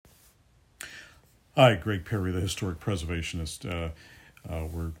Hi, Greg Perry, the historic preservationist.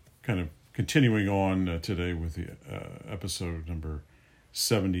 We're kind of continuing on today with the episode number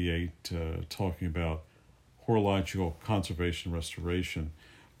 78, talking about horological conservation and restoration,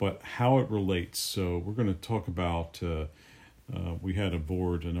 but how it relates. So we're going to talk about, we had a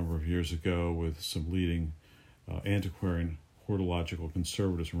board a number of years ago with some leading antiquarian horological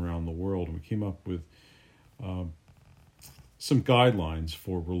conservators around the world, and we came up with some guidelines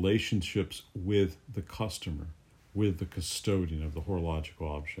for relationships with the customer, with the custodian of the horological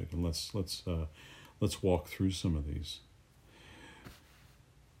object, and let's walk through some of these.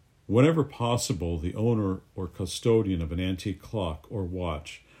 Whenever possible, the owner or custodian of an antique clock or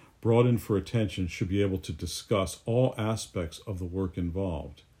watch brought in for attention should be able to discuss all aspects of the work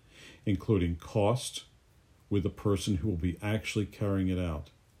involved, including cost, with the person who will be actually carrying it out.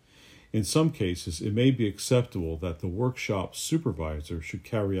 In some cases, it may be acceptable that the workshop supervisor should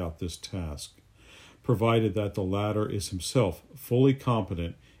carry out this task, provided that the latter is himself fully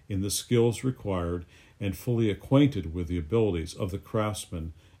competent in the skills required and fully acquainted with the abilities of the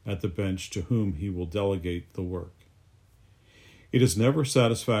craftsman at the bench to whom he will delegate the work. It is never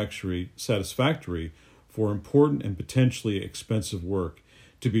satisfactory for important and potentially expensive work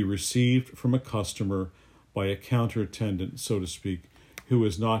to be received from a customer by a counter attendant, so to speak, who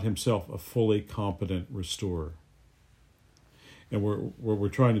is not himself a fully competent restorer. And what we're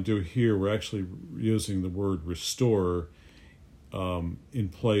trying to do here, we're actually using the word restorer in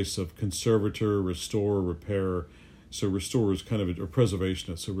place of conservator, restorer, repairer. So restorer is kind of a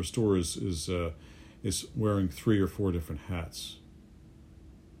preservationist. So restorer is wearing 3 or 4 different hats.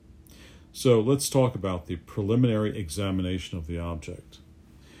 So let's talk about the preliminary examination of the object.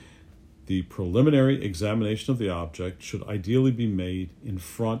 The preliminary examination of the object should ideally be made in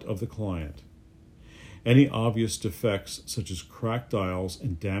front of the client. Any obvious defects, such as cracked dials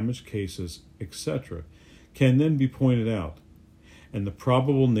and damaged cases, etc., can then be pointed out, and the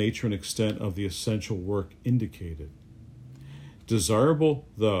probable nature and extent of the essential work indicated. Desirable,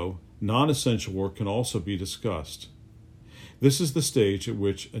 though, non-essential work can also be discussed. This is the stage at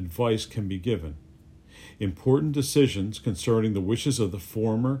which advice can be given. Important decisions concerning the wishes of the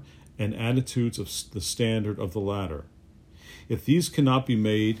former and attitudes of the standard of the latter. If these cannot be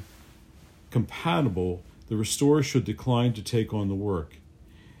made compatible, the restorer should decline to take on the work,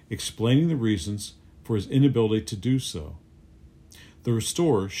 explaining the reasons for his inability to do so. The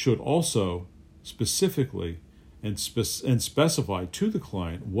restorer should also specifically and specify to the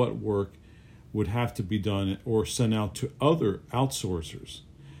client what work would have to be done or sent out to other outsourcers,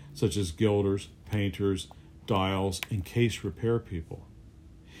 such as gilders, painters, dials, and case repair people.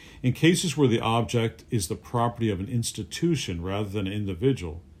 In cases where the object is the property of an institution rather than an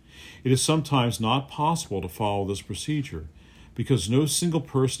individual, it is sometimes not possible to follow this procedure because no single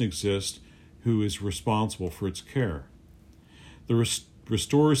person exists who is responsible for its care. The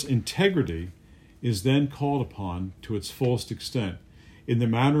restorer's integrity is then called upon to its fullest extent in the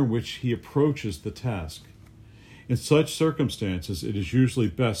manner in which he approaches the task. In such circumstances, it is usually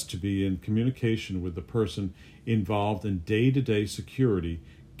best to be in communication with the person involved in day-to-day security,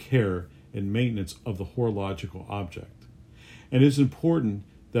 care, and maintenance of the horological object. And it is important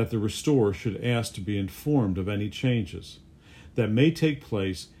that the restorer should ask to be informed of any changes that may take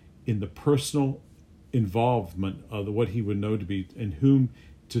place in the personal involvement of what he would know to be, and whom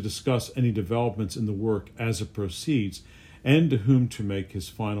to discuss any developments in the work as it proceeds, and to whom to make his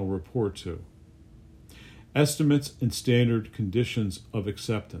final report to. Estimates and standard conditions of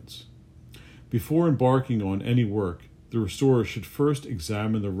acceptance. Before embarking on any work, the restorer should first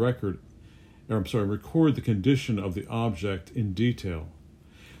examine record the condition of the object in detail.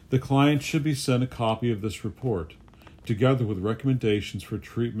 The client should be sent a copy of this report, together with recommendations for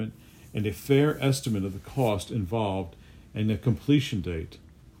treatment and a fair estimate of the cost involved and a completion date.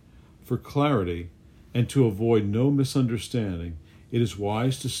 For clarity, and to avoid no misunderstanding, it is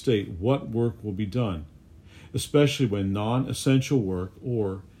wise to state what work will be done, especially when non-essential work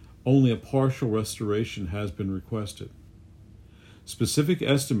or only a partial restoration has been requested. Specific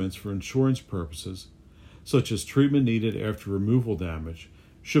estimates for insurance purposes, such as treatment needed after removal damage,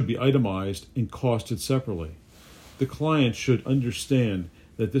 should be itemized and costed separately. The client should understand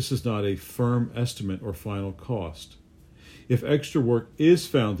that this is not a firm estimate or final cost. If extra work is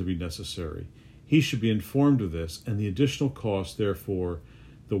found to be necessary, he should be informed of this, and the additional cost, therefore,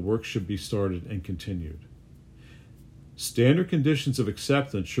 the work should be started and continued. Standard conditions of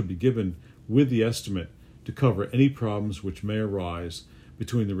acceptance should be given with the estimate to cover any problems which may arise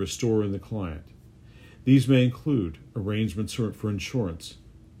between the restorer and the client. These may include arrangements for insurance,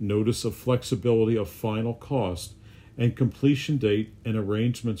 notice of flexibility of final cost, and completion date and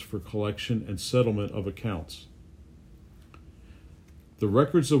arrangements for collection and settlement of accounts. The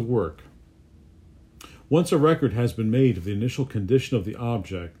records of work. Once a record has been made of the initial condition of the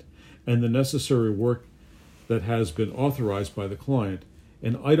object and the necessary work that has been authorized by the client,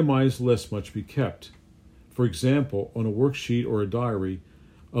 an itemized list must be kept, for example, on a worksheet or a diary,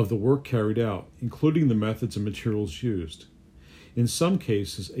 of the work carried out, including the methods and materials used. In some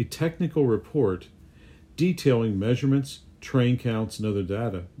cases, a technical report detailing measurements, train counts, and other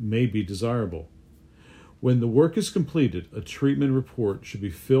data may be desirable. When the work is completed, a treatment report should be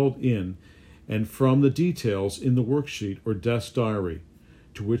filled in and from the details in the worksheet or desk diary,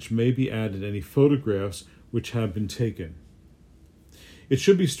 to which may be added any photographs which have been taken. It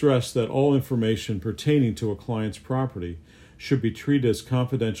should be stressed that all information pertaining to a client's property should be treated as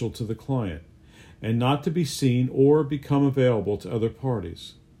confidential to the client and not to be seen or become available to other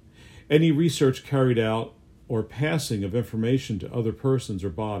parties. Any research carried out or passing of information to other persons or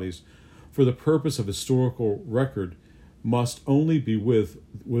bodies for the purpose of historical record must only be with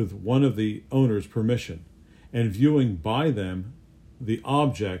one of the owner's permission, and viewing by them the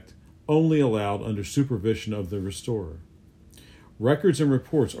object only allowed under supervision of the restorer. Records and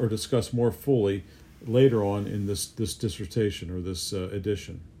reports are discussed more fully later on in this dissertation or this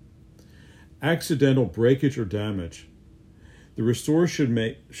edition. Accidental breakage or damage. The restorer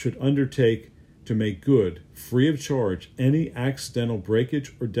should undertake to make good, free of charge, any accidental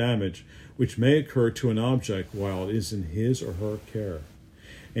breakage or damage which may occur to an object while it is in his or her care,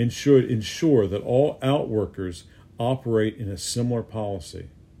 and should ensure that all outworkers operate in a similar policy.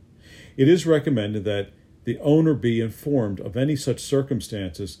 It is recommended that the owner be informed of any such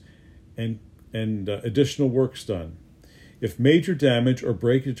circumstances and additional works done. If major damage or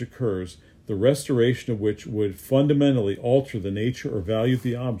breakage occurs, the restoration of which would fundamentally alter the nature or value of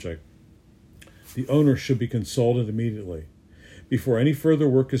the object, the owner should be consulted immediately before any further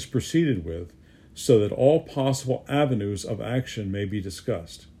work is proceeded with, so that all possible avenues of action may be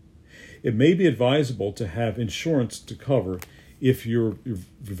discussed. It may be advisable to have insurance to cover if your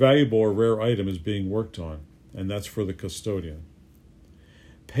valuable or rare item is being worked on, and that's for the custodian.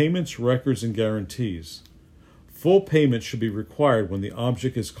 Payments, records, and guarantees. Full payment should be required when the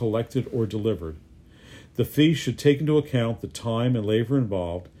object is collected or delivered. The fee should take into account the time and labor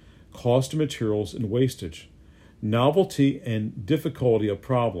involved, cost of materials, and wastage, novelty and difficulty of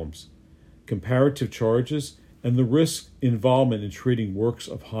problems, comparative charges, and the risk involvement in treating works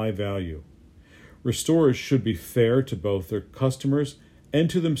of high value. Restorers should be fair to both their customers and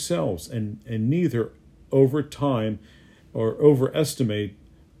to themselves, and neither overtime or overestimate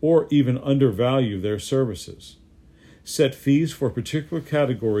or even undervalue their services. Set fees for particular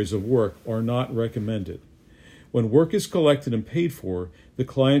categories of work are not recommended. When work is collected and paid for, the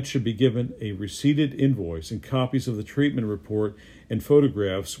client should be given a receipted invoice and copies of the treatment report and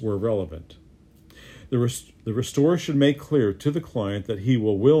photographs where relevant. The restorer should make clear to the client that he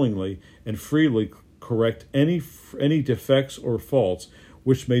will willingly and freely correct any defects or faults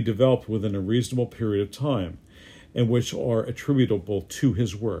which may develop within a reasonable period of time and which are attributable to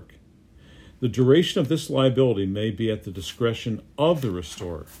his work. The duration of this liability may be at the discretion of the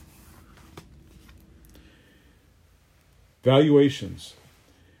restorer. Valuations.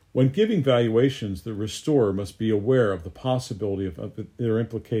 When giving valuations, the restorer must be aware of the possibility of their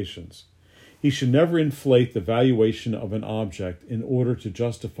implications. He should never inflate the valuation of an object in order to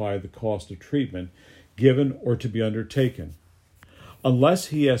justify the cost of treatment given or to be undertaken. Unless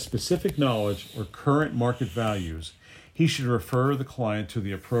he has specific knowledge or current market values, he should refer the client to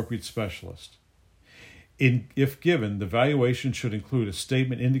the appropriate specialist. If given, the valuation should include a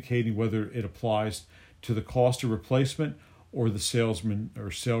statement indicating whether it applies to the cost of replacement or the salesman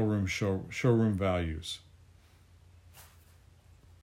or showroom values.